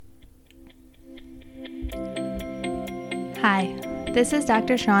Hi, this is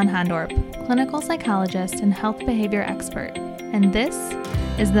Dr. Sean Hondorp, clinical psychologist and health behavior expert, and this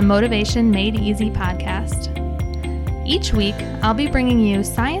is the Motivation Made Easy podcast. Each week, I'll be bringing you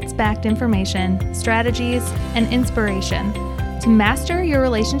science-backed information, strategies, and inspiration to master your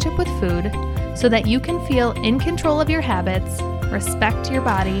relationship with food so that you can feel in control of your habits, respect your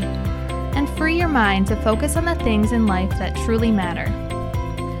body, and free your mind to focus on the things in life that truly matter.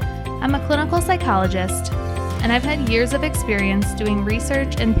 I'm a clinical psychologist, and I've had years of experience doing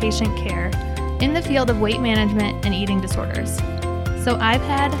research and patient care in the field of weight management and eating disorders. So I've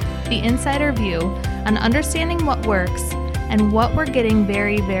had the insider view on understanding what works and what we're getting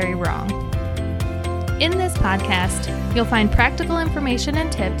very, very wrong. In this podcast, you'll find practical information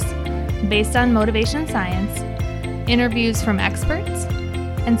and tips based on motivation science, interviews from experts,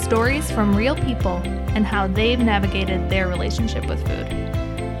 and stories from real people and how they've navigated their relationship with food.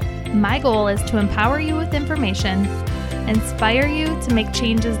 My goal is to empower you with information, inspire you to make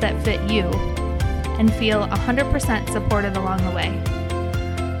changes that fit you, and feel 100% supported along the way.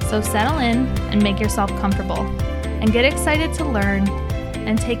 So settle in and make yourself comfortable, and get excited to learn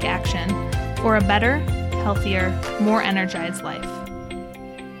and take action for a better, healthier, more energized life.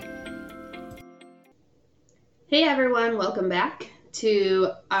 Hey everyone, welcome back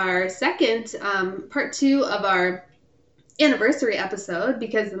to our second part 2 of our anniversary episode,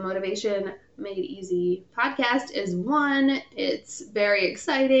 because the Motivation Made Easy podcast is one. It's very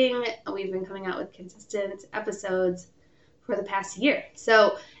exciting. We've been coming out with consistent episodes for the past year.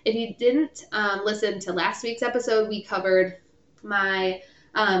 So if you didn't listen to last week's episode, we covered my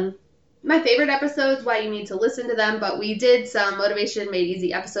favorite episodes, why you need to listen to them, but we did some Motivation Made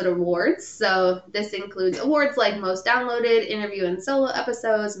Easy episode awards. So this includes awards like most downloaded interview and solo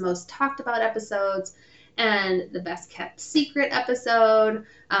episodes, most talked about episodes, and the best kept secret episode,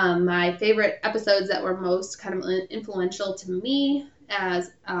 my favorite episodes that were most kind of influential to me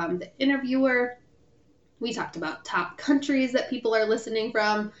as the interviewer. We talked about top countries that people are listening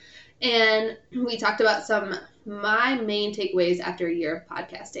from, and we talked about my main takeaways after a year of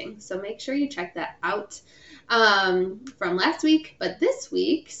podcasting. So make sure you check that out from last week. But this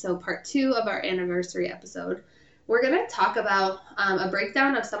week, so part 2 of our anniversary episode, we're going to talk about a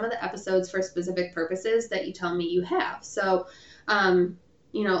breakdown of some of the episodes for specific purposes that you tell me you have. So,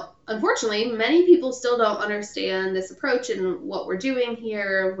 unfortunately, many people still don't understand this approach and what we're doing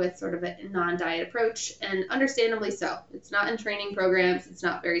here with sort of a non-diet approach, and understandably so. It's not in training programs. It's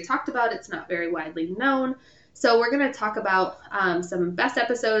not very talked about. It's not very widely known. So we're going to talk about some best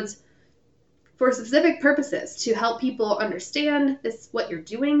episodes for specific purposes to help people understand what you're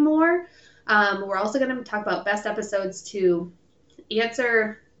doing more. We're also going to talk about best episodes to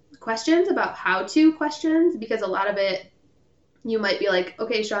answer questions about how-to questions, because a lot of it, you might be like,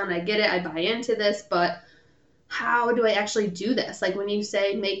 okay, Sean, I get it. I buy into this, but how do I actually do this? Like when you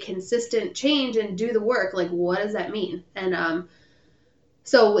say make consistent change and do the work, like what does that mean? And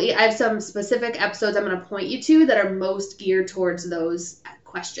so I have some specific episodes I'm going to point you to that are most geared towards those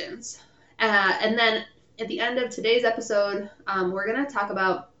questions. And then at the end of today's episode, we're going to talk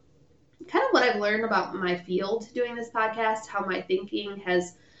about kind of what I've learned about my field doing this podcast, how my thinking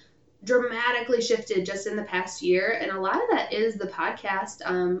has dramatically shifted just in the past year. And a lot of that is the podcast,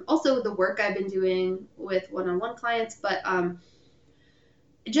 also the work I've been doing with one-on-one clients, but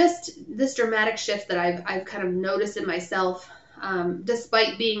just this dramatic shift that I've kind of noticed in myself,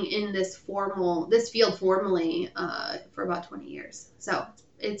 despite being in this field formally for about 20 years. So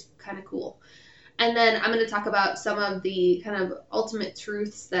it's kind of cool. And then I'm going to talk about some of the kind of ultimate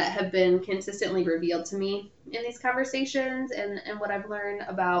truths that have been consistently revealed to me in these conversations, and what I've learned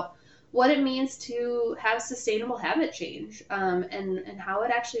about what it means to have sustainable habit change, and how it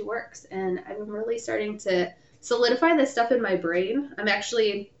actually works. And I'm really starting to solidify this stuff in my brain. I'm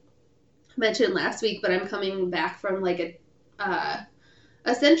actually mentioned last week, but I'm coming back from like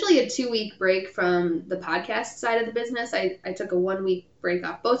essentially a 2-week break from the podcast side of the business. I took a 1-week break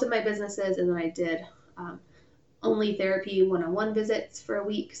off both of my businesses, and then I did only therapy one-on-one visits for a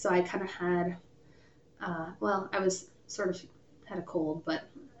week. So I kind of had, I was sort of had a cold, but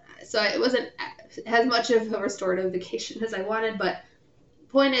so it wasn't as much of a restorative vacation as I wanted. But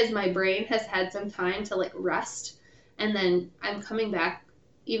point is, my brain has had some time to like rest, and then I'm coming back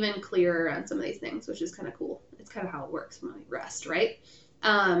even clearer on some of these things, which is kind of cool. It's kind of how it works when we rest, right?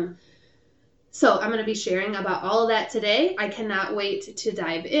 So I'm going to be sharing about all of that today. I cannot wait to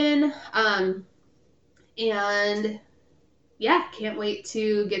dive in. And yeah, can't wait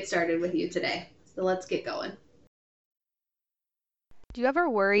to get started with you today. So let's get going. Do you ever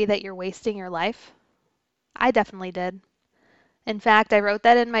worry that you're wasting your life? I definitely did. In fact, I wrote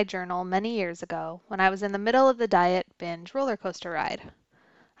that in my journal many years ago when I was in the middle of the diet binge roller coaster ride.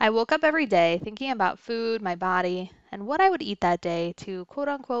 I woke up every day thinking about food, my body, and what I would eat that day to quote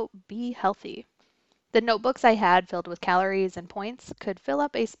unquote be healthy. The notebooks I had filled with calories and points could fill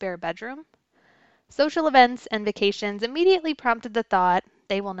up a spare bedroom. Social events and vacations immediately prompted the thought,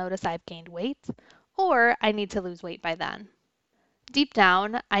 they will notice I've gained weight, or I need to lose weight by then. Deep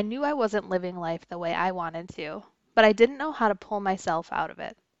down, I knew I wasn't living life the way I wanted to, but I didn't know how to pull myself out of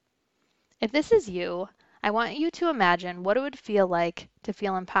it. If this is you, I want you to imagine what it would feel like to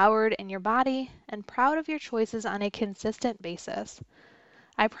feel empowered in your body and proud of your choices on a consistent basis.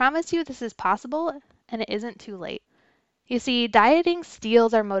 I promise you this is possible and it isn't too late. You see, dieting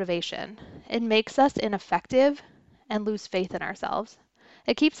steals our motivation. It makes us ineffective and lose faith in ourselves.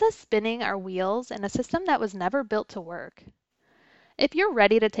 It keeps us spinning our wheels in a system that was never built to work. If you're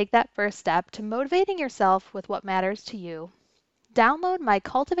ready to take that first step to motivating yourself with what matters to you, download my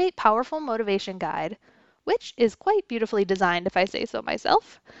Cultivate Powerful Motivation Guide, which is quite beautifully designed if I say so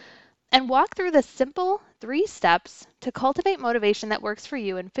myself, and walk through the simple 3 steps to cultivate motivation that works for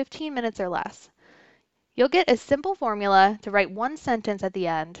you in 15 minutes or less. You'll get a simple formula to write 1 sentence at the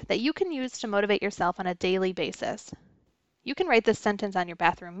end that you can use to motivate yourself on a daily basis. You can write this sentence on your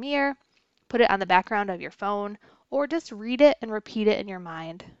bathroom mirror, put it on the background of your phone, or just read it and repeat it in your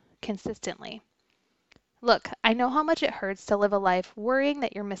mind consistently. Look, I know how much it hurts to live a life worrying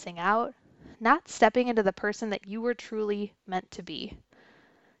that you're missing out, not stepping into the person that you were truly meant to be.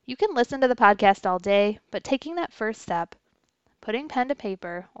 You can listen to the podcast all day, but taking that first step, putting pen to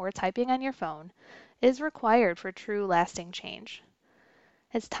paper or typing on your phone, is required for true lasting change.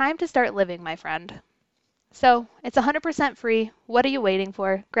 It's time to start living, my friend. So, it's 100% free. What are you waiting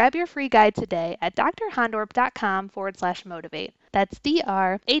for? Grab your free guide today at drhondorp.com/motivate. That's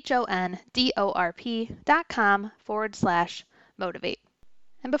drhondorp.com/motivate.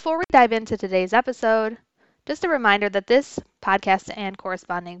 And before we dive into today's episode, just a reminder that this podcast and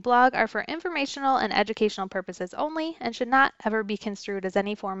corresponding blog are for informational and educational purposes only and should not ever be construed as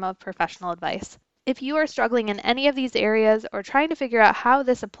any form of professional advice. If you are struggling in any of these areas or trying to figure out how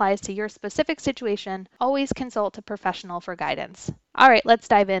this applies to your specific situation, always consult a professional for guidance. All right, let's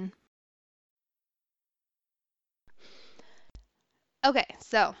dive in. Okay,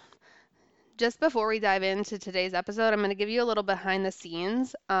 so just before we dive into today's episode, I'm going to give you a little behind the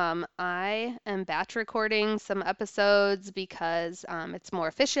scenes. I am batch recording some episodes because it's more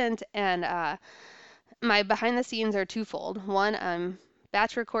efficient, and my behind the scenes are twofold. One, I'm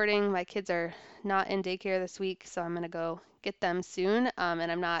batch recording. My kids are not in daycare this week, so I'm going to go get them soon,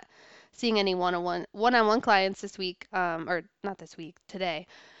 and I'm not seeing any one-on-one clients this week, or not this week, today.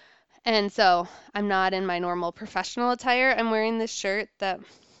 And so I'm not in my normal professional attire. I'm wearing this shirt that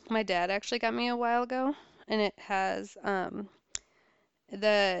my dad actually got me a while ago, and it has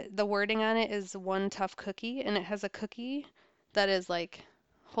the wording on it is one tough cookie, and it has a cookie that is like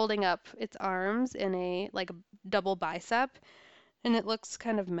holding up its arms in a like a double bicep, and it looks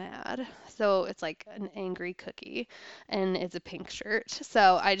kind of mad. So it's like an angry cookie, and it's a pink shirt.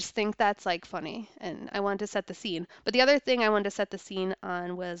 So I just think that's like funny, and I wanted to set the scene. But the other thing I wanted to set the scene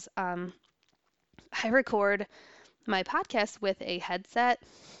on was I record my podcast with a headset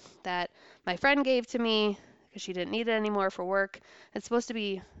that my friend gave to me because she didn't need it anymore for work. It's supposed to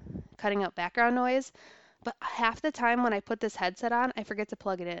be cutting out background noise, but half the time when I put this headset on, I forget to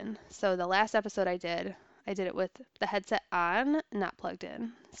plug it in. So the last episode I did it with the headset on, not plugged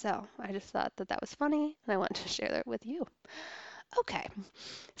in. So I just thought that was funny, and I wanted to share that with you. Okay,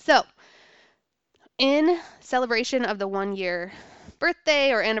 so in celebration of the 1-year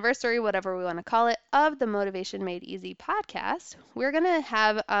birthday or anniversary, whatever we want to call it, of the Motivation Made Easy podcast, we're going to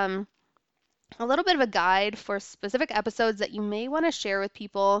have a little bit of a guide for specific episodes that you may want to share with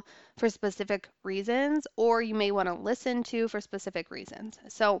people for specific reasons, or you may want to listen to for specific reasons.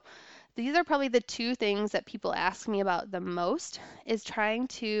 So these are probably the 2 things that people ask me about the most, is trying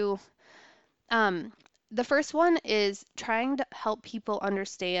to, the first one is trying to help people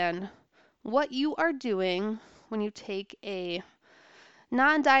understand what you are doing when you take a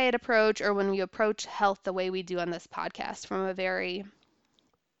non-diet approach or when you approach health the way we do on this podcast, from a very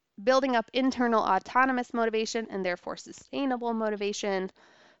building up internal autonomous motivation and therefore sustainable motivation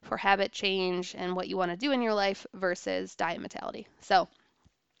for habit change and what you want to do in your life versus diet mentality. So,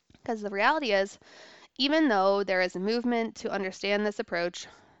 because the reality is, even though there is a movement to understand this approach,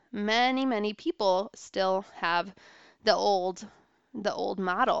 many people still have the old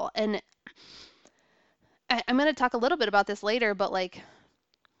model. And I'm going to talk a little bit about this later, but like,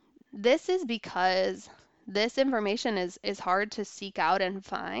 this is because this information is hard to seek out and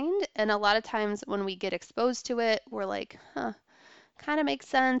find. And a lot of times when we get exposed to it, we're like, kind of makes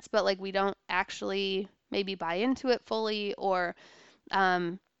sense, but like we don't actually maybe buy into it fully, or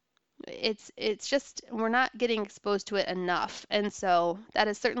it's just we're not getting exposed to it enough. And so that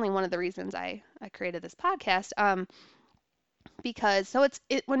is certainly one of the reasons I created this podcast. Because so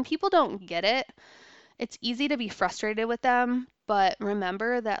it when people don't get it, it's easy to be frustrated with them, but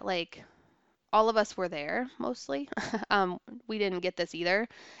remember that like all of us were there mostly. We didn't get this either,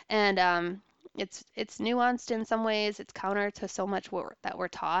 and it's nuanced in some ways. It's counter to so much that we're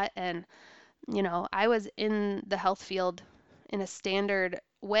taught, and I was in the health field in a standard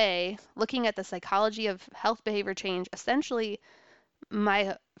way, looking at the psychology of health behavior change, essentially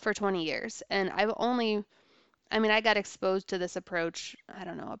for 20 years, and I got exposed to this approach, I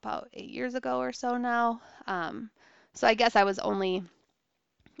don't know, about 8 years ago or so now. So I guess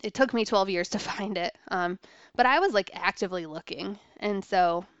it took me 12 years to find it. But I was like actively looking. And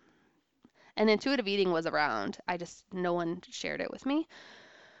intuitive eating was around. No one shared it with me.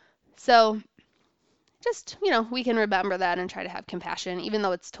 So just, we can remember that and try to have compassion, even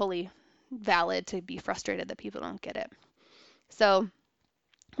though it's totally valid to be frustrated that people don't get it. So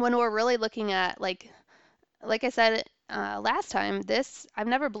when we're really looking at like I said last time, I've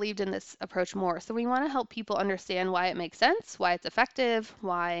never believed in this approach more. So we want to help people understand why it makes sense, why it's effective,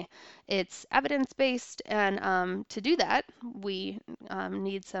 why it's evidence-based, and to do that, we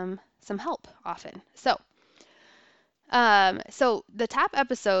need some help often. So the top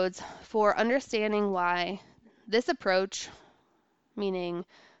episodes for understanding why this approach, meaning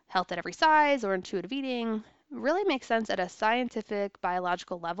health at every size or intuitive eating, really makes sense at a scientific,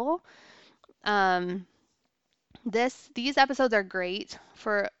 biological level. These episodes are great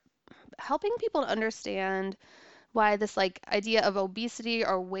for helping people to understand why this like idea of obesity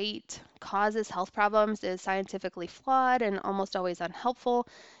or weight causes health problems is scientifically flawed and almost always unhelpful,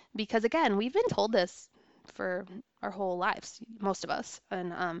 because again, we've been told this for our whole lives, most of us.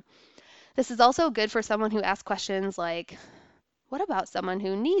 And this is also good for someone who asks questions like, what about someone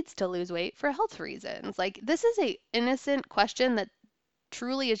who needs to lose weight for health reasons? Like, this is a innocent question that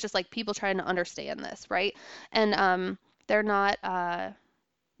truly is just like people trying to understand this, right? And they're not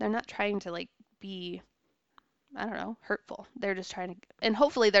trying to like be, I don't know, hurtful. They're just trying to, and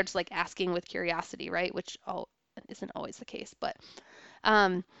hopefully they're just like asking with curiosity, right? Which isn't always the case. But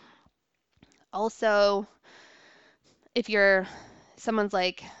also, if someone's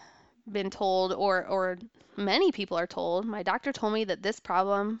like been told, or many people are told, my doctor told me that this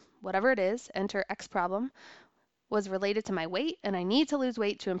problem, whatever it is, enter X problem, was related to my weight, and I need to lose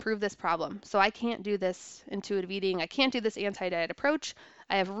weight to improve this problem. So I can't do this intuitive eating. I can't do this anti-diet approach.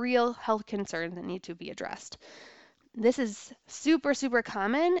 I have real health concerns that need to be addressed. This is super, super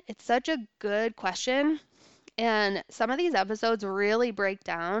common. It's such a good question. And some of these episodes really break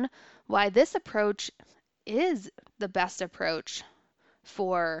down why this approach is the best approach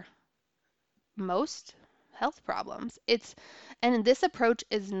for most health problems. And this approach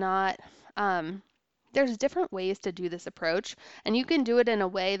is not, there's different ways to do this approach, and you can do it in a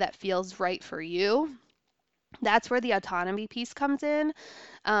way that feels right for you. That's where the autonomy piece comes in.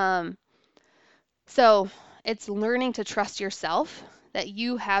 So it's learning to trust yourself, that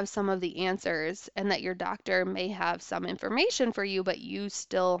you have some of the answers and that your doctor may have some information for you, but you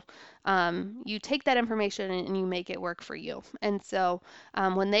still, you take that information and you make it work for you. And so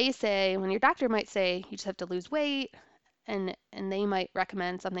when your doctor might say you just have to lose weight, and they might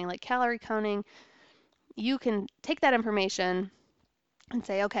recommend something like calorie counting, you can take that information and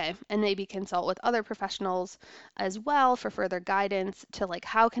say, okay, and maybe consult with other professionals as well for further guidance to like,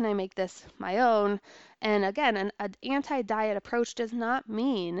 how can I make this my own? And again, an anti-diet approach does not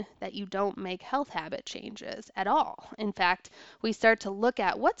mean that you don't make health habit changes at all. In fact, we start to look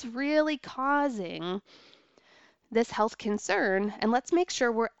at what's really causing this health concern, and let's make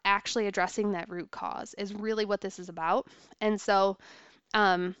sure we're actually addressing that root cause is really what this is about. And so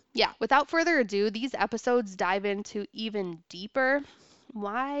without further ado, these episodes dive into even deeper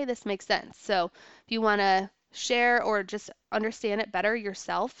why this makes sense. So if you want to share or just understand it better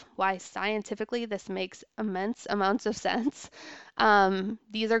yourself, why scientifically this makes immense amounts of sense,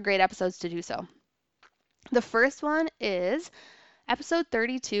 these are great episodes to do so. The first one is episode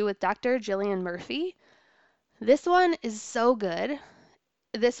 32 with Dr. Jillian Murphy. This one is so good.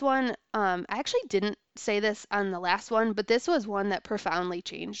 This one, I actually didn't say this on the last one, but this was one that profoundly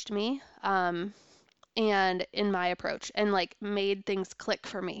changed me and in my approach, and like made things click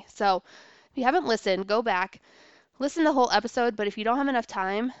for me. So if you haven't listened, go back, listen to the whole episode, but if you don't have enough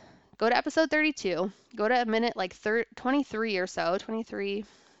time, go to episode 32, go to a minute like 23 or so,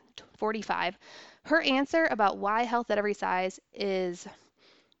 23:45. Her answer about why health at every size is,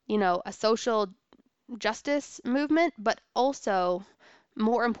 a social justice movement, but also,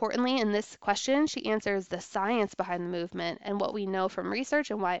 more importantly, in this question, she answers the science behind the movement and what we know from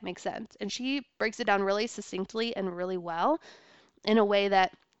research and why it makes sense. And she breaks it down really succinctly and really well in a way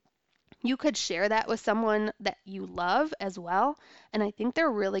that you could share that with someone that you love as well. And I think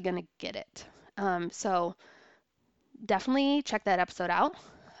they're really going to get it. So definitely check that episode out.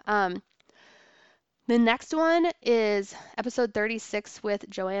 The next one is episode 36 with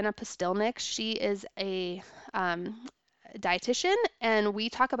Joanna Postilnick. She is a dietitian, and we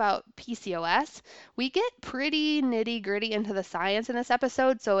talk about PCOS. We get pretty nitty gritty into the science in this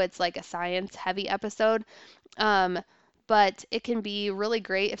episode, so it's like a science heavy episode. But it can be really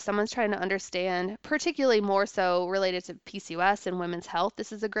great if someone's trying to understand, particularly more so related to PCOS and women's health.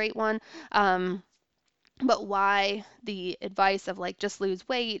 This is a great one. But why the advice of like just lose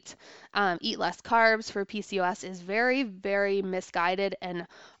weight, eat less carbs for PCOS is very, very misguided and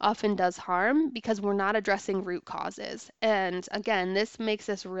often does harm because we're not addressing root causes. And again, this makes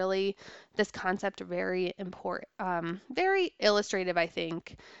this concept very important, very illustrative, I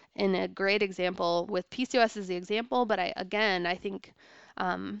think, and a great example with PCOS as the example. But I think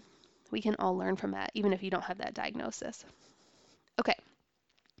we can all learn from that, even if you don't have that diagnosis. Okay.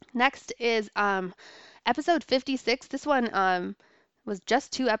 Next is episode 56. This one was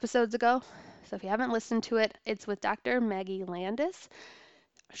just 2 episodes ago. So if you haven't listened to it, it's with Dr. Maggie Landis.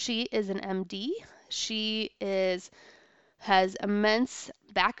 She is an MD. She has immense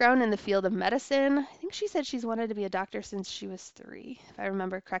background in the field of medicine. I think she said she's wanted to be a doctor since she was 3, if I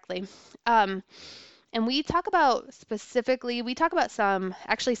remember correctly. And we talk about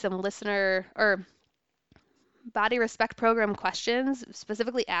some listener or Body Respect Program questions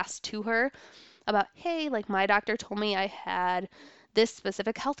specifically asked to her about, hey, like my doctor told me I had this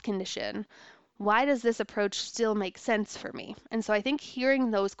specific health condition. Why does this approach still make sense for me? And so I think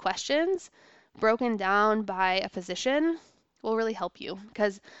hearing those questions broken down by a physician will really help you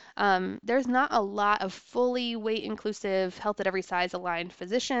because there's not a lot of fully weight inclusive, health at every size aligned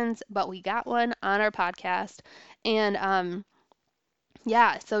physicians, but we got one on our podcast. And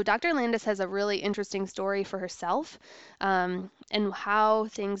so Dr. Landis has a really interesting story for herself and how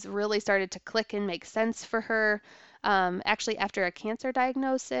things really started to click and make sense for her actually after a cancer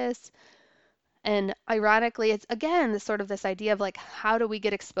diagnosis. And ironically, it's again this idea of like, how do we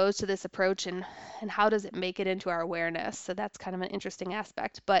get exposed to this approach and how does it make it into our awareness? So that's kind of an interesting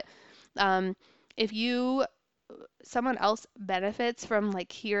aspect. But if someone else benefits from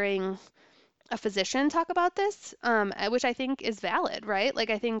like hearing a physician talk about this, which I think is valid, right? Like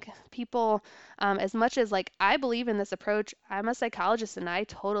I think people, as much as like I believe in this approach, I'm a psychologist and I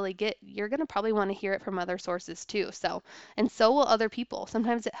totally get you're going to probably want to hear it from other sources too. So will other people.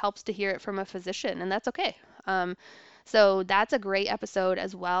 Sometimes it helps to hear it from a physician and that's okay. So that's a great episode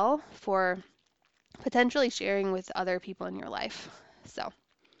as well for potentially sharing with other people in your life. So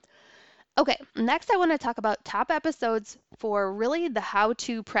okay, next I want to talk about top episodes for really the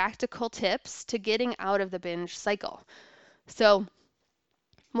how-to practical tips to getting out of the binge cycle. So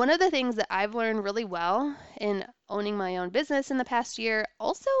one of the things that I've learned really well in owning my own business in the past year,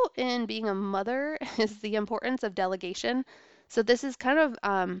 also in being a mother, is the importance of delegation. So this is kind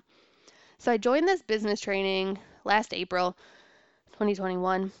of, so I joined this business training last April,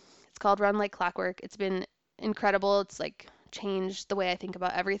 2021. It's called Run Like Clockwork. It's been incredible. It's like changed the way I think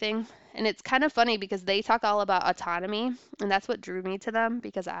about everything. And it's kind of funny because they talk all about autonomy, and that's what drew me to them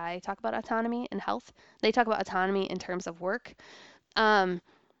because I talk about autonomy and health. They talk about autonomy in terms of work. But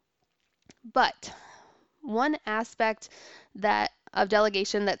one aspect of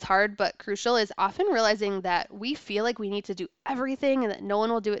delegation that's hard but crucial is often realizing that we feel like we need to do everything and that no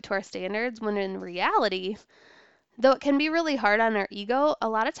one will do it to our standards, when in reality, though it can be really hard on our ego, a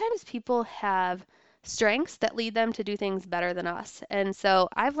lot of times people have strengths that lead them to do things better than us. And so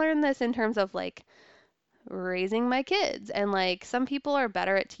I've learned this in terms of like raising my kids, and like some people are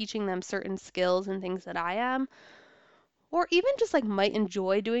better at teaching them certain skills and things that I am, or even just like might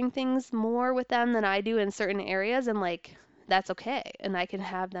enjoy doing things more with them than I do in certain areas, and like that's okay, and I can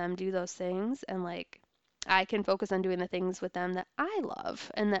have them do those things, and like I can focus on doing the things with them that I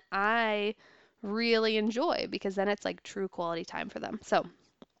love and that I really enjoy, because then it's like true quality time for them. So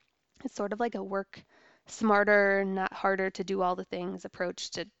it's sort of like a work smarter, not harder to do all the things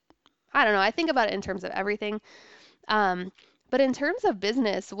approach to, I don't know, I think about it in terms of everything. But in terms of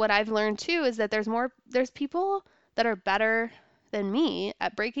business, what I've learned too is that there's people that are better than me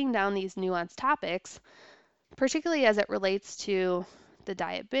at breaking down these nuanced topics, particularly as it relates to the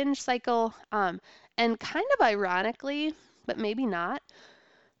diet binge cycle. And kind of ironically, but maybe not,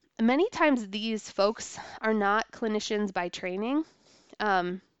 many times these folks are not clinicians by training.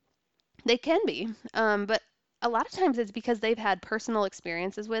 They can be, but a lot of times it's because they've had personal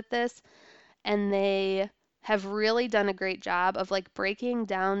experiences with this and they have really done a great job of like breaking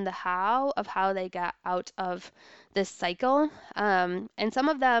down the how of how they got out of this cycle. And some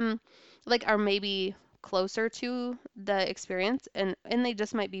of them like are maybe closer to the experience and they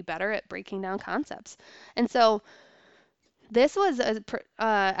just might be better at breaking down concepts. And so this was a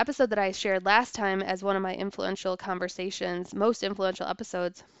episode that I shared last time as one of my influential conversations, most influential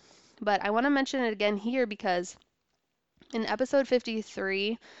episodes. But I want to mention it again here because in episode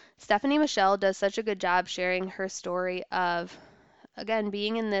 53, Stephanie Michelle does such a good job sharing her story of, again,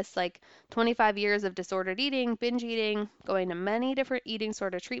 being in this like 25 years of disordered eating, binge eating, going to many different eating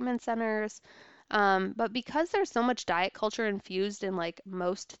sort of treatment centers. But because there's so much diet culture infused in like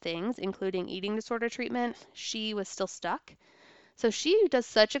most things, including eating disorder treatment, she was still stuck. So she does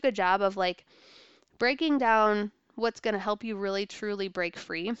such a good job of like breaking down what's going to help you really truly break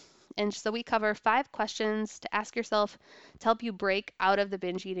free. And so we cover 5 questions to ask yourself to help you break out of the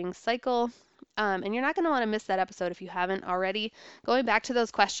binge eating cycle. And you're not going to want to miss that episode if you haven't already. Going back to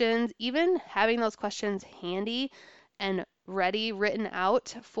those questions, even having those questions handy and ready, written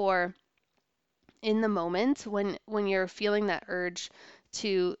out for in the moment when you're feeling that urge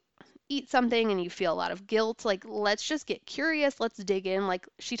to eat something and you feel a lot of guilt, like let's just get curious, let's dig in. Like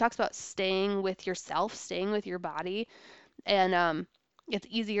she talks about staying with yourself, staying with your body, and it's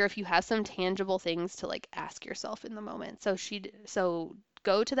easier if you have some tangible things to like ask yourself in the moment. So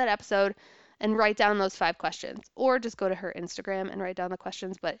go to that episode and write down those 5 questions, or just go to her Instagram and write down the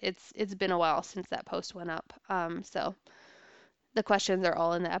questions. But it's been a while since that post went up, so the questions are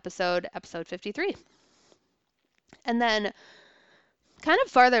all in the episode 53. And then kind of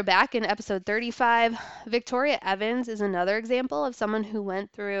farther back in episode 35, Victoria Evans is another example of someone who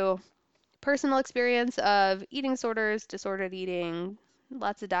went through personal experience of eating disorders, disordered eating,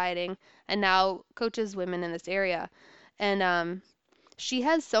 lots of dieting, and now coaches women in this area. And she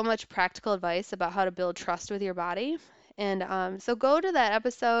has so much practical advice about how to build trust with your body. And so go to that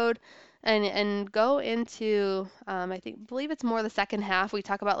episode and go into believe it's more the second half. We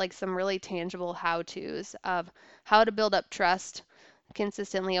talk about like some really tangible how-tos of how to build up trust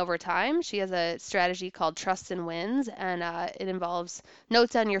consistently over time. She has a strategy called Trusts and Wins, and it involves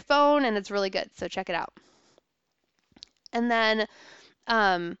notes on your phone, and it's really good. So check it out. And then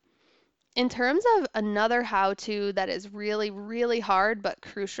in terms of another how-to that is really, really hard but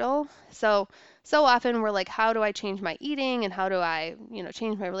crucial. So often we're like, how do I change my eating and how do I,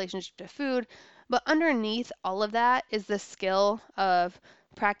 change my relationship to food? But underneath all of that is the skill of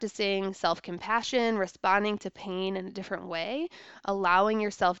practicing self-compassion, responding to pain in a different way, allowing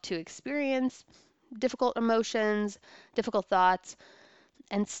yourself to experience difficult emotions, difficult thoughts,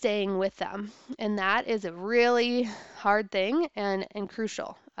 and staying with them. And that is a really hard thing and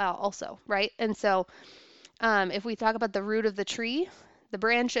crucial also, right? And so if we talk about the root of the tree, the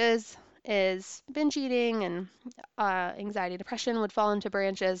branches is binge eating and anxiety, depression would fall into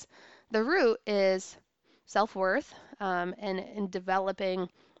branches. The root is self-worth and developing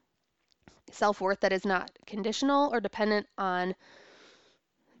self-worth that is not conditional or dependent on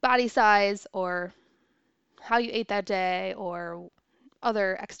body size or how you ate that day or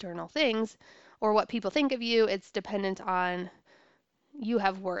other external things or what people think of you. It's dependent on you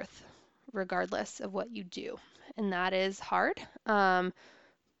have worth regardless of what you do. And that is hard.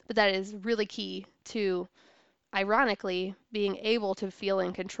 But that is really key to, ironically, being able to feel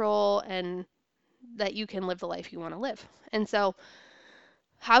in control and that you can live the life you want to live. And so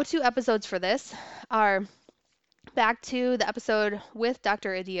how-to episodes for this are back to the episode with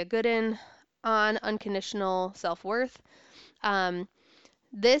Dr. Adia Gooden on unconditional self-worth.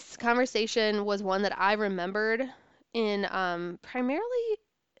 This conversation was one that I remembered in primarily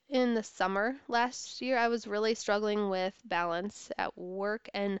in the summer last year. I was really struggling with balance at work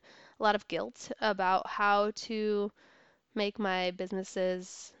and a lot of guilt about how to make my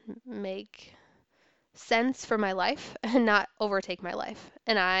businesses make sense for my life and not overtake my life.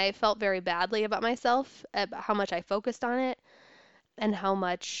 And I felt very badly about myself, about how much I focused on it and how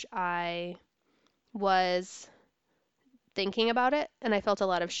much I was thinking about it. And I felt a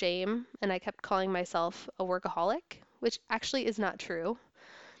lot of shame and I kept calling myself a workaholic, which actually is not true.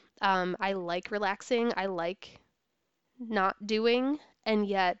 I like relaxing. I like not doing. And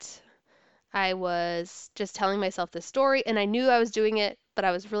yet I was just telling myself this story and I knew I was doing it, but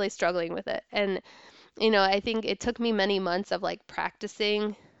I was really struggling with it. And I think it took me many months of like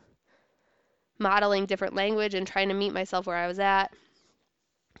practicing modeling different language and trying to meet myself where I was at.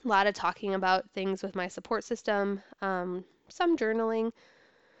 A lot of talking about things with my support system, some journaling.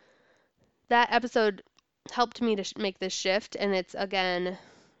 That episode helped me to make this shift, and it's again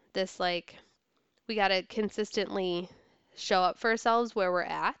this like we got to consistently show up for ourselves where we're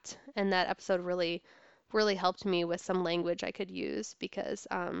at. And that episode really, really helped me with some language I could use because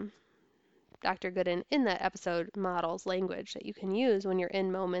Dr. Gooden in that episode models language that you can use when you're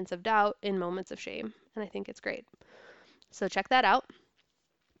in moments of doubt, in moments of shame. And I think it's great. So check that out.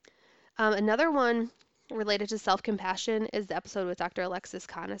 Another one related to self-compassion is the episode with Dr. Alexis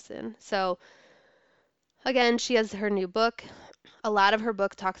Conason. So again, she has her new book. A lot of her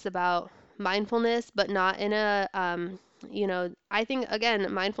book talks about mindfulness, but not in a, I think,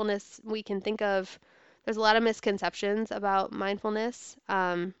 again, mindfulness, we can think of, there's a lot of misconceptions about mindfulness,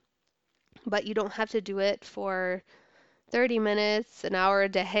 but you don't have to do it for 30 minutes, an hour a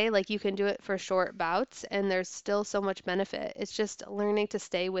day. Like you can do it for short bouts, and there's still so much benefit. It's just learning to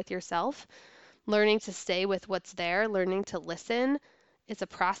stay with yourself, learning to stay with what's there, learning to listen. It's a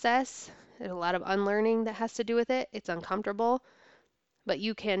process. There's a lot of unlearning that has to do with it. It's uncomfortable, but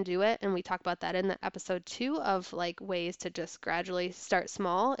you can do it. And we talk about that in the episode 2 of like ways to just gradually start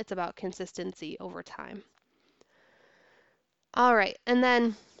small. It's about consistency over time. All right. And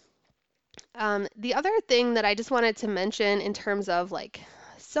then the other thing that I just wanted to mention in terms of like,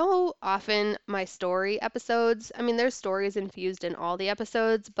 so often my story episodes, I mean, there's stories infused in all the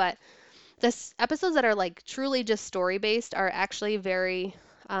episodes, but the episodes that are like truly just story based are actually very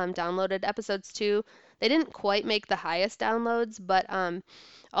downloaded episodes too. They didn't quite make the highest downloads, but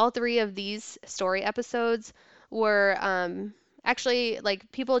all 3 of these story episodes were actually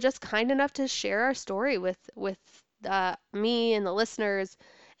like people just kind enough to share our story with me and the listeners,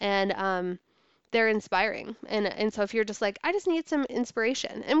 and they're inspiring. And so if you're just like, I just need some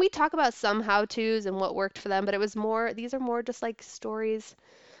inspiration, and we talk about some how-tos and what worked for them, but these are more just like stories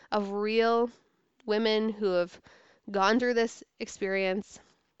of real women who have gone through this experience,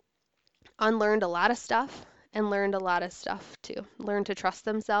 unlearned a lot of stuff, and learned a lot of stuff too. Learn to trust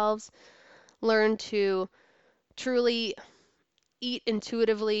themselves, learn to truly eat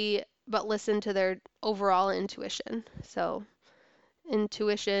intuitively, but listen to their overall intuition. So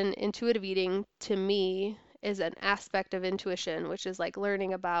intuitive eating to me is an aspect of intuition, which is like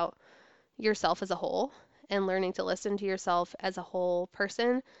learning about yourself as a whole and learning to listen to yourself as a whole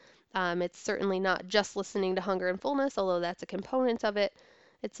person. It's certainly not just listening to hunger and fullness, although that's a component of it.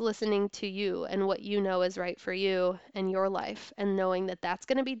 It's listening to you and what you know is right for you and your life, and knowing that that's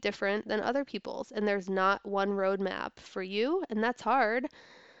going to be different than other people's. And there's not one roadmap for you, and that's hard,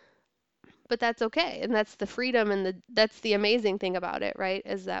 but that's okay. And that's the freedom and that's the amazing thing about it, right?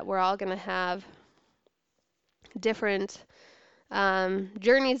 Is that we're all going to have different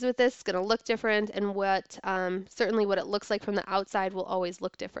journeys with this. It's going to look different, and certainly what it looks like from the outside will always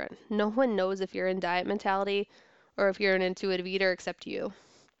look different. No one knows if you're in diet mentality or if you're an intuitive eater except you.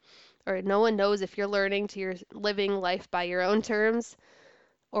 Or no one knows if you're living life by your own terms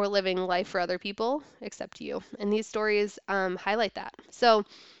or living life for other people except you. And these stories highlight that. So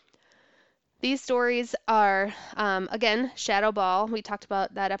these stories are, again, Shadow Ball. We talked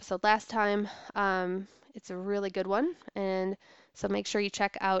about that episode last time. It's a really good one. And so make sure you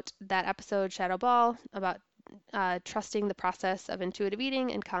check out that episode, Shadow Ball, about trusting the process of intuitive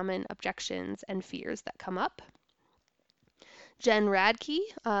eating and common objections and fears that come up. Jen Radke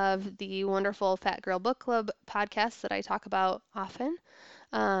of the wonderful Fat Girl Book Club podcast that I talk about often.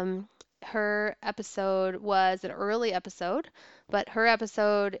 Her episode was an early episode, but her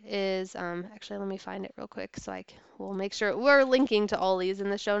episode is, actually, let me find it real quick so we'll make sure we're linking to all these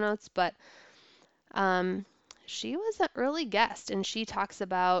in the show notes, but she was an early guest, and she talks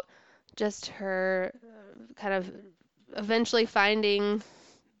about just her kind of eventually finding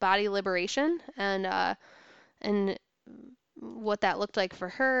body liberation and what that looked like for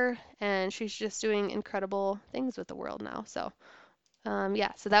her, and she's just doing incredible things with the world now. So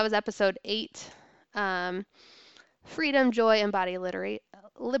so that was episode 8, Freedom, Joy, and Body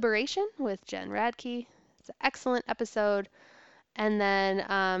Liberation with Jen Radke. It's an excellent episode. And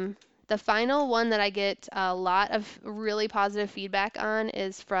then the final one that I get a lot of really positive feedback on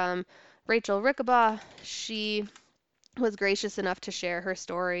is from Rachel Rickabaugh. She was gracious enough to share her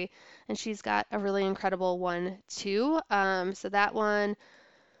story, and she's got a really incredible one too. So that one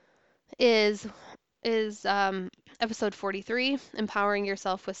is episode 43, Empowering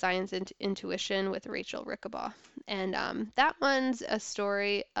Yourself with Science and Intuition with Rachel Rickabaugh. And that one's a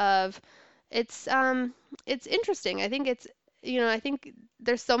story of, it's interesting. I think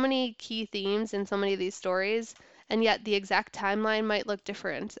there's so many key themes in so many of these stories, and yet the exact timeline might look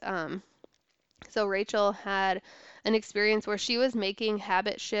different. So Rachel had an experience where she was making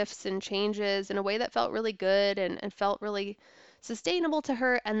habit shifts and changes in a way that felt really good and felt really sustainable to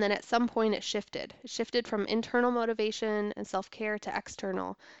her. And then at some point it shifted. It shifted from internal motivation and self-care to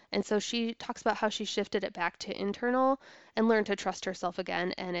external. And so she talks about how she shifted it back to internal and learned to trust herself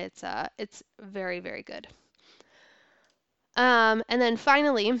again. And it's very, very good. And then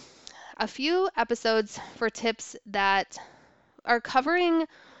finally, a few episodes for tips that are covering,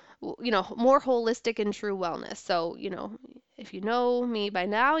 more holistic and true wellness. So, if you know me by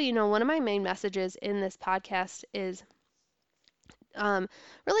now, one of my main messages in this podcast is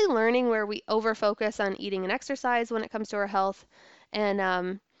really learning where we overfocus on eating and exercise when it comes to our health.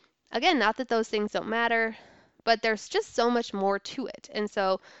 And again, not that those things don't matter, but there's just so much more to it. And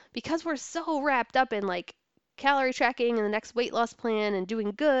so because we're so wrapped up in like calorie tracking and the next weight loss plan and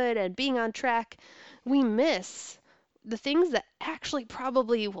doing good and being on track, we miss the things that actually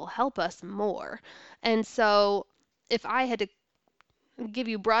probably will help us more. And so if I had to give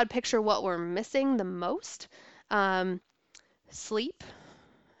you a broad picture what we're missing the most, sleep.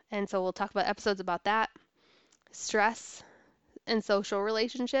 And so we'll talk about episodes about that, stress and social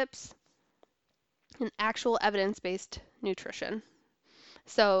relationships, and actual evidence-based nutrition.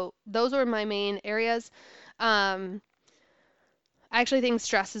 So those were my main areas. I actually think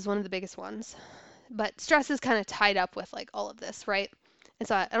stress is one of the biggest ones, but stress is kind of tied up with like all of this, right? And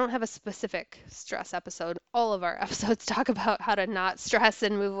so I don't have a specific stress episode. All of our episodes talk about how to not stress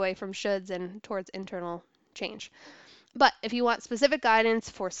and move away from shoulds and towards internal change. But if you want specific guidance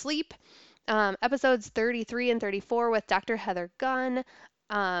for sleep, episodes 33 and 34 with Dr. Heather Gunn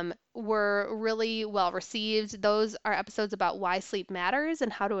were really well received. Those are episodes about why sleep matters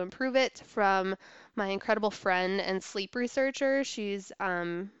and how to improve it from my incredible friend and sleep researcher. She's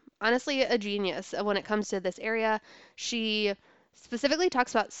honestly a genius when it comes to this area. She specifically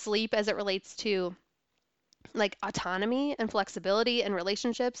talks about sleep as it relates to like autonomy and flexibility and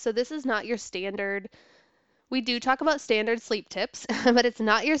relationships. So this is not your standard. We do talk about standard sleep tips, but it's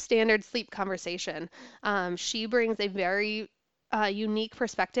not your standard sleep conversation. She brings a very unique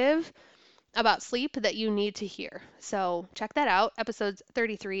perspective about sleep that you need to hear. So check that out, episodes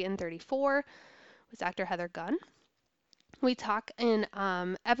 33 and 34 with Dr. Heather Gunn. We talk in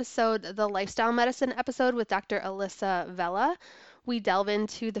the lifestyle medicine episode with Dr. Alyssa Vella. We delve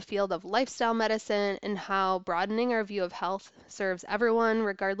into the field of lifestyle medicine and how broadening our view of health serves everyone,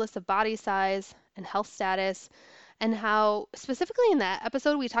 regardless of body size and health status, and how specifically in that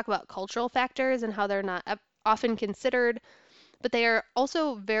episode we talk about cultural factors and how they're not often considered, but they are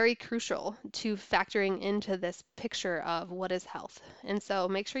also very crucial to factoring into this picture of what is health. And so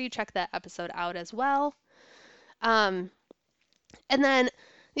make sure you check that episode out as well. And then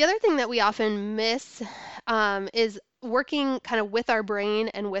the other thing that we often miss is working kind of with our brain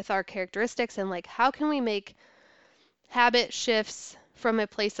and with our characteristics, and like how can we make habit shifts from a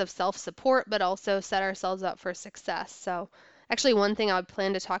place of self-support but also set ourselves up for success. So actually one thing I would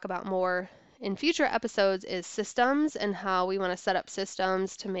plan to talk about more in future episodes is systems and how we want to set up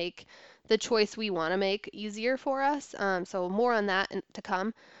systems to make the choice we want to make easier for us. So more on that to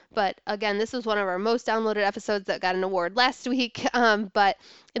come. But again, this was one of our most downloaded episodes that got an award last week. But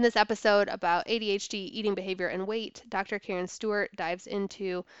in this episode about ADHD, eating behavior, and weight, Dr. Karen Stewart dives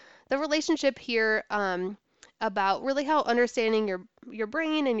into the relationship here about really how understanding your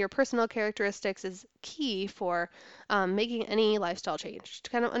brain and your personal characteristics is key for making any lifestyle change, to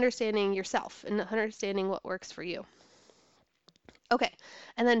kind of understanding yourself and understanding what works for you. Okay,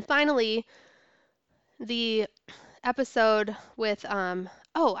 and then finally, the episode with, I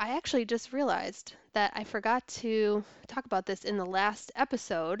actually just realized that I forgot to talk about this in the last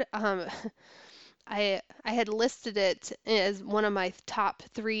episode. I had listed it as one of my top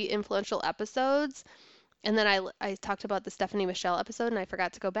 3 influential episodes, and then I talked about the Stephanie Michelle episode, and I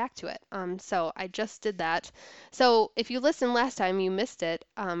forgot to go back to it. So I just did that. So if you listened last time, you missed it,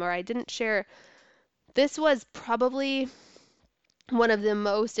 or I didn't share. This was probably one of the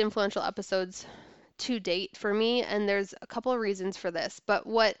most influential episodes to date for me, and there's a couple of reasons for this. But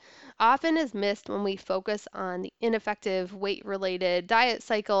what often is missed when we focus on the ineffective weight-related diet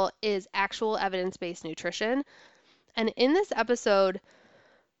cycle is actual evidence-based nutrition. And in this episode,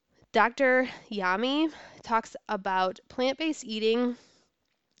 Dr. Yami talks about plant-based eating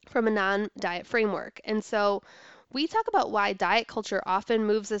from a non-diet framework. And so we talk about why diet culture often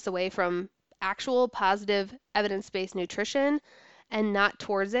moves us away from actual positive evidence-based nutrition and not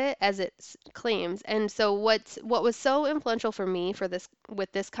towards it as it claims. And so what was so influential for me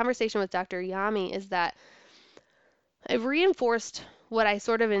with this conversation with Dr. Yami is that it reinforced what I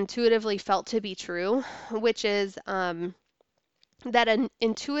sort of intuitively felt to be true, which is that an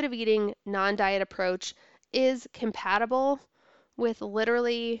intuitive eating non-diet approach is compatible with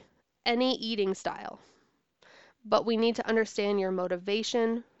literally any eating style. but we need to understand your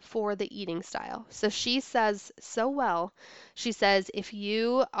motivation for the eating style. So she says so well, she says, if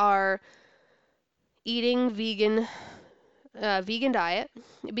you are eating vegan diet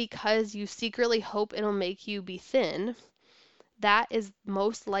because you secretly hope it'll make you be thin, that is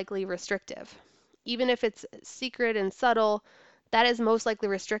most likely restrictive. Even if it's secret and subtle, that is most likely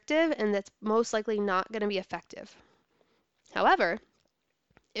restrictive and that's most likely not going to be effective. However,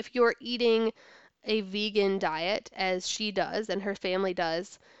 if you're eating a vegan diet, as she does and her family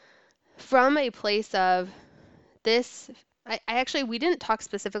does, from a place of this, we didn't talk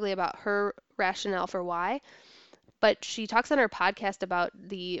specifically about her rationale for why, but she talks on her podcast about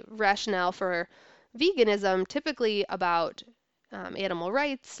the rationale for veganism, typically about animal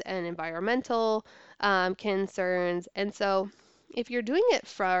rights and environmental concerns. And so if you're doing it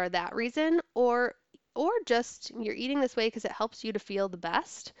for that reason, or just you're eating this way because it helps you to feel the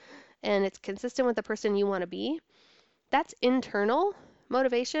best and it's consistent with the person you want to be, that's internal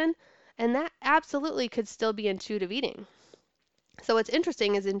motivation, and that absolutely could still be intuitive eating. So what's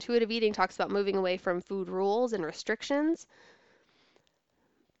interesting is intuitive eating talks about moving away from food rules and restrictions.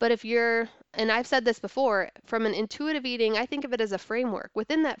 But if you're, and I've said this before, from an intuitive eating, I think of it as a framework.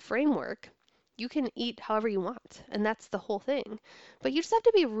 Within that framework, you can eat however you want, and that's the whole thing. But you just have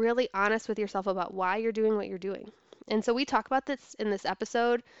to be really honest with yourself about why you're doing what you're doing. And so we talk about this in this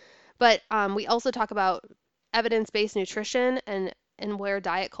episode, but we also talk about evidence-based nutrition and where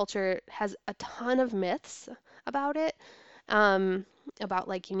diet culture has a ton of myths about it, about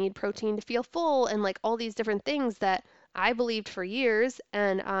like you need protein to feel full and like all these different things that I believed for years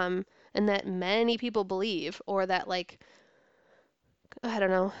and that many people believe, or that like, I don't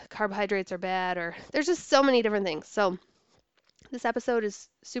know, carbohydrates are bad, or there's just so many different things. So this episode is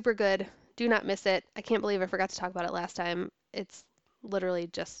super good. Do not miss it. I can't believe I forgot to talk about it last time. It's literally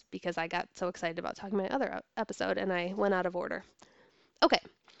just because I got so excited about talking about my other episode and I went out of order. Okay.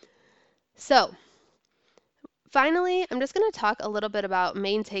 So finally, I'm just going to talk a little bit about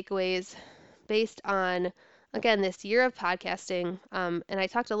main takeaways based on, again, this year of podcasting. And I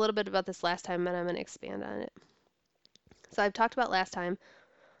talked a little bit about this last time, and I'm going to expand on it. So I've talked about last time,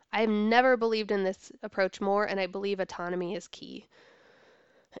 I have never believed in this approach more, and I believe autonomy is key.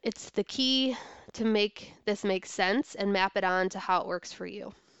 It's the key to make this make sense and map it on to how it works for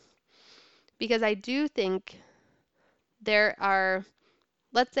you. Because I do think there are,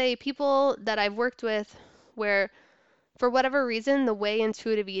 let's say, people that I've worked with where, for whatever reason, the way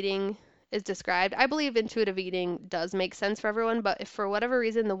intuitive eating is described, I believe intuitive eating does make sense for everyone, but if for whatever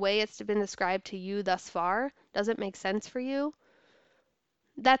reason the way it's been described to you thus far doesn't make sense for you,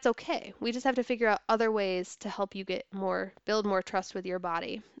 that's okay. We just have to figure out other ways to help you build more trust with your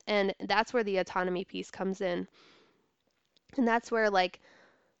body. And that's where the autonomy piece comes in. And that's where like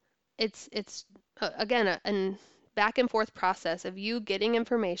it's again a back and forth process of you getting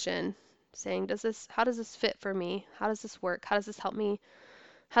information, saying, how does this fit for me? How does this work? How does this help me?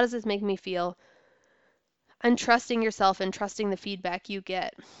 How does this make me feel? And trusting yourself and trusting the feedback you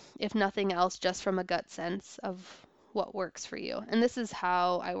get, if nothing else, just from a gut sense of what works for you. And this is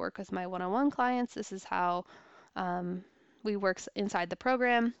how I work with my one-on-one clients. This is how we work inside the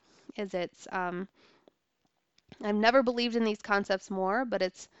program. I've never believed in these concepts more, but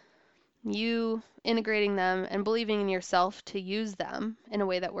it's you integrating them and believing in yourself to use them in a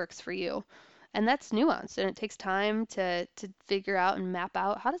way that works for you. And that's nuanced, and it takes time to figure out and map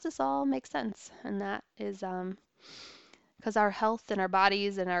out, how does this all make sense? And that is because our health and our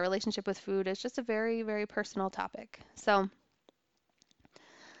bodies and our relationship with food is just a very, very personal topic. So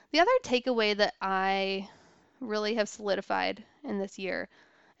the other takeaway that I really have solidified in this year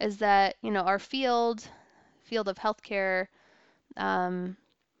is that, our field of healthcare,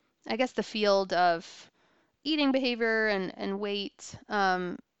 I guess the field of eating behavior and weight,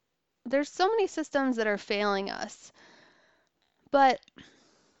 there's so many systems that are failing us, but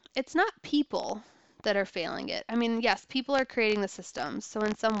it's not people that are failing it. I mean, yes, people are creating the systems, so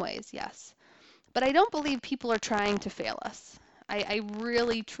in some ways, yes. But I don't believe people are trying to fail us. I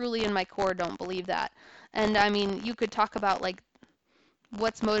really, truly, in my core, don't believe that. And I mean, you could talk about like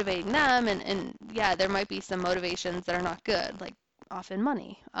what's motivating them, and yeah, there might be some motivations that are not good, like often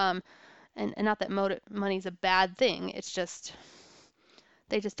money. And not that money's a bad thing. It's just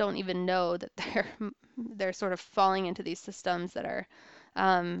they just don't even know that they're sort of falling into these systems that are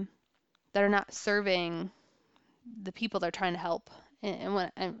not serving the people they're trying to help. And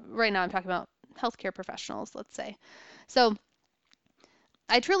right now I'm talking about healthcare professionals, let's say. So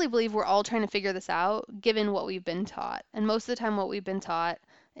I truly believe we're all trying to figure this out given what we've been taught. And most of the time what we've been taught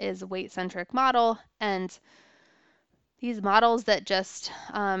is a weight-centric model, and these models that just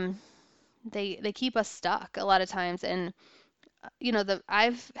they keep us stuck a lot of times. And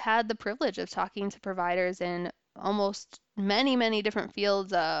I've had the privilege of talking to providers in almost many different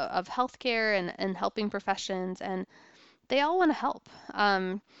fields of healthcare and helping professions, and they all want to help.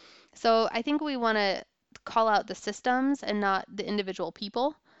 So I think we want to call out the systems and not the individual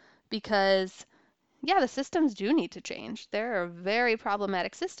people, because yeah, the systems do need to change. There are very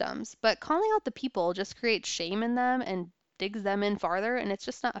problematic systems, but calling out the people just creates shame in them and digs them in farther, and it's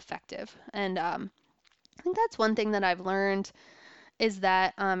just not effective. And I think that's one thing that I've learned is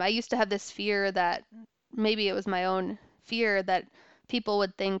that I used to have this fear that maybe it was my own fear that people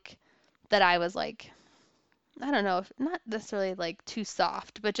would think that I was like, I don't know, if not necessarily like too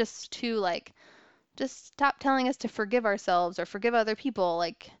soft, but just too like, just stop telling us to forgive ourselves or forgive other people.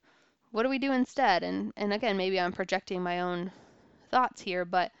 Like, what do we do instead? And again, maybe I'm projecting my own thoughts here,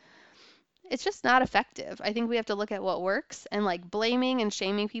 but it's just not effective. I think we have to look at what works, and like blaming and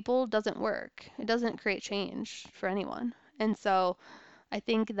shaming people doesn't work. It doesn't create change for anyone. And so I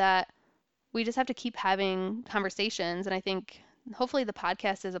think that we just have to keep having conversations. And I think hopefully the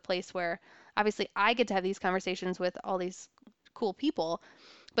podcast is a place where obviously I get to have these conversations with all these cool people,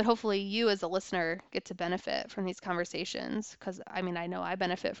 but hopefully you as a listener get to benefit from these conversations, because I mean, I know I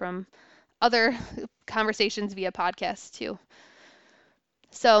benefit from other conversations via podcasts too.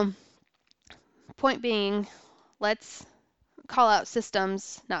 So, point being, let's call out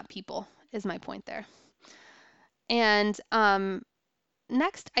systems, not people, is my point there. And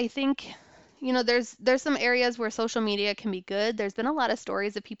next, I think, there's some areas where social media can be good. There's been a lot of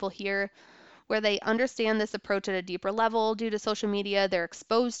stories of people here where they understand this approach at a deeper level due to social media. They're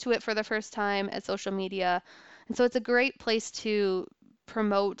exposed to it for the first time at social media. And so it's a great place to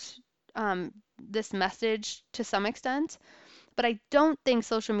promote this message to some extent. But I don't think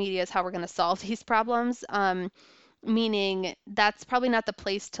social media is how we're going to solve these problems, meaning that's probably not the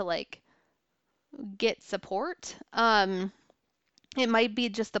place to like get support. It might be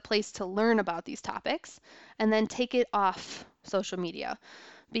just the place to learn about these topics and then take it off social media,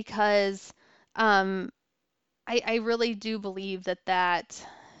 because I really do believe that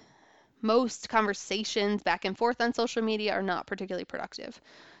most conversations back and forth on social media are not particularly productive.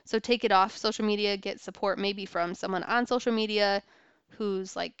 So take it off social media, get support maybe from someone on social media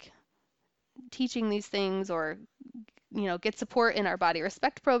who's like teaching these things, or get support in our body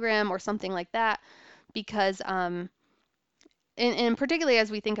respect program or something like that, because and particularly as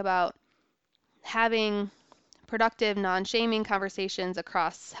we think about having productive non-shaming conversations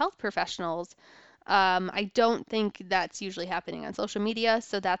across health professionals, I don't think that's usually happening on social media.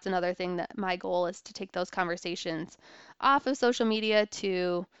 So that's another thing that my goal is to take those conversations off of social media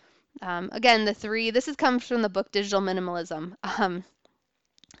to, again, this comes from the book Digital Minimalism.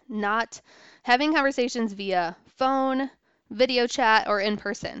 Not having conversations via phone, video chat, or in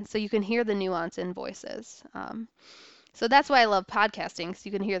person, so you can hear the nuance in voices. So that's why I love podcasting, so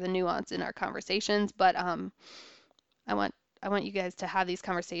you can hear the nuance in our conversations. But I want you guys to have these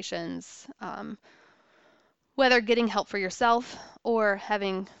conversations, whether getting help for yourself or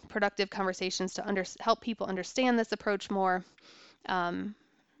having productive conversations to help people understand this approach more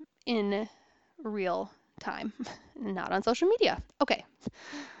in real time, not on social media. Okay,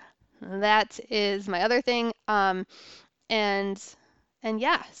 that is my other thing. And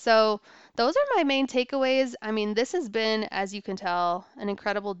yeah, so those are my main takeaways. I mean, this has been, as you can tell, an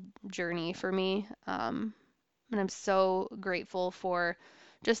incredible journey for me. And I'm so grateful for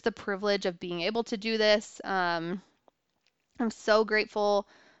just the privilege of being able to do this. I'm so grateful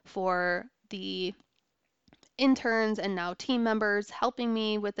for the interns and now team members helping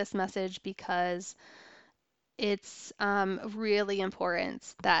me with this message, because it's really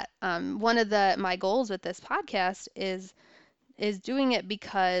important that one of my goals with this podcast is doing it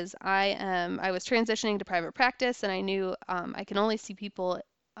because I was transitioning to private practice, and I knew I can only see people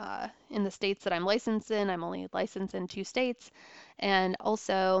in the states that I'm licensed in. I'm only licensed in 2 states, and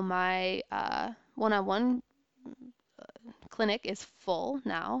also my one-on-one clinic is full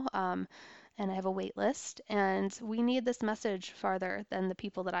now, and I have a wait list, and we need this message farther than the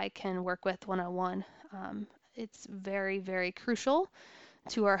people that I can work with one-on-one. It's very, very crucial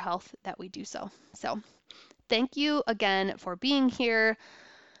to our health that we do so. So thank you again for being here,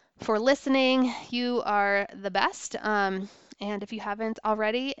 for listening. You are the best. And if you haven't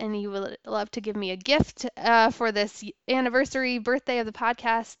already and you would love to give me a gift for this anniversary birthday of the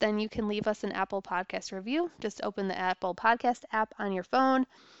podcast, then you can leave us an Apple Podcast review. Just open the Apple Podcast app on your phone,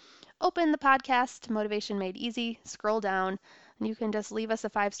 open the podcast, Motivation Made Easy, scroll down, You can just leave us a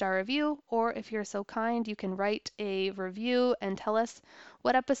 5-star review, or if you're so kind, you can write a review and tell us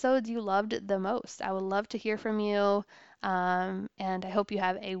what episodes you loved the most. I would love to hear from you, and I hope you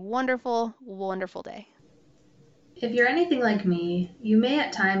have a wonderful, wonderful day. If you're anything like me, you may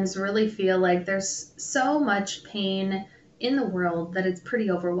at times really feel like there's so much pain in the world that it's pretty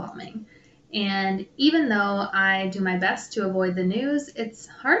overwhelming. And even though I do my best to avoid the news, it's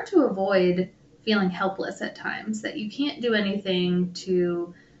hard to avoid feeling helpless at times, that you can't do anything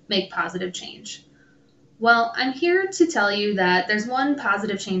to make positive change. Well, I'm here to tell you that there's one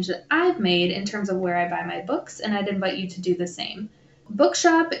positive change that I've made in terms of where I buy my books, and I'd invite you to do the same.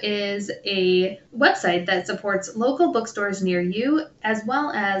 Bookshop is a website that supports local bookstores near you, as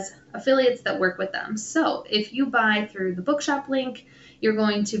well as affiliates that work with them. So if you buy through the Bookshop link, you're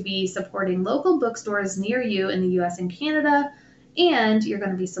going to be supporting local bookstores near you in the US and Canada, and you're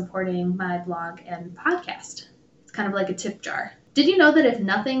going to be supporting my blog and podcast. It's kind of like a tip jar. Did you know that if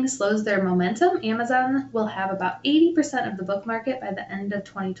nothing slows their momentum, Amazon will have about 80% of the book market by the end of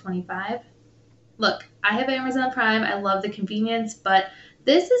 2025? Look, I have Amazon Prime. I love the convenience, but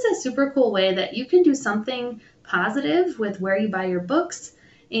this is a super cool way that you can do something positive with where you buy your books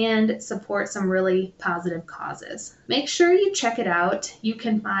and support some really positive causes. Make sure you check it out. You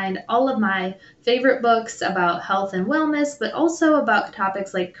can find all of my favorite books about health and wellness, but also about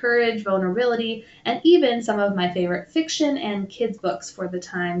topics like courage, vulnerability, and even some of my favorite fiction and kids books for the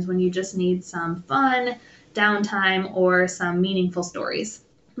times when you just need some fun, downtime, or some meaningful stories.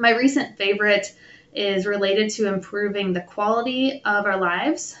 My recent favorite is related to improving the quality of our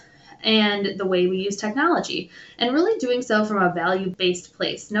lives and the way we use technology, and really doing so from a value-based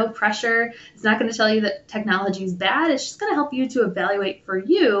place. No pressure. It's not going to tell you that technology is bad. It's just going to help you to evaluate for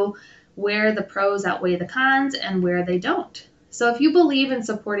you where the pros outweigh the cons and where they don't. So if you believe in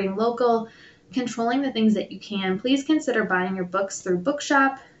supporting local, controlling the things that you can, please consider buying your books through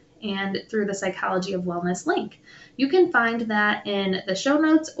Bookshop and through the Psychology of Wellness link. You can find that in the show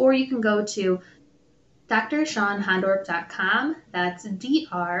notes, or you can go to drshawnhondorp.com. That's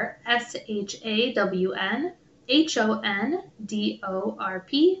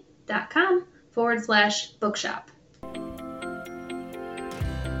DRSHAWNHONDORP.com/bookshop.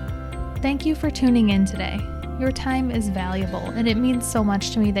 Thank you for tuning in today. Your time is valuable, and it means so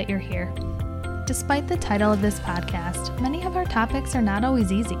much to me that you're here. Despite the title of this podcast, many of our topics are not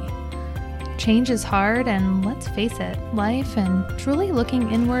always easy. Change is hard, and let's face it, life and truly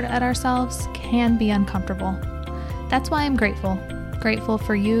looking inward at ourselves can be uncomfortable. That's why I'm grateful. Grateful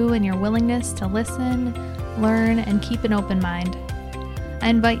for you and your willingness to listen, learn, and keep an open mind. I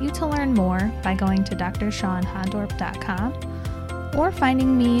invite you to learn more by going to drshawnhondorp.com or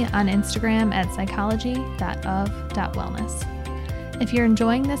finding me on Instagram at psychology.of.wellness. If you're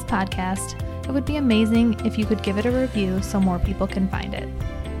enjoying this podcast, it would be amazing if you could give it a review so more people can find it.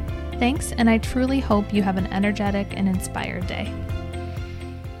 Thanks, and I truly hope you have an energetic and inspired day.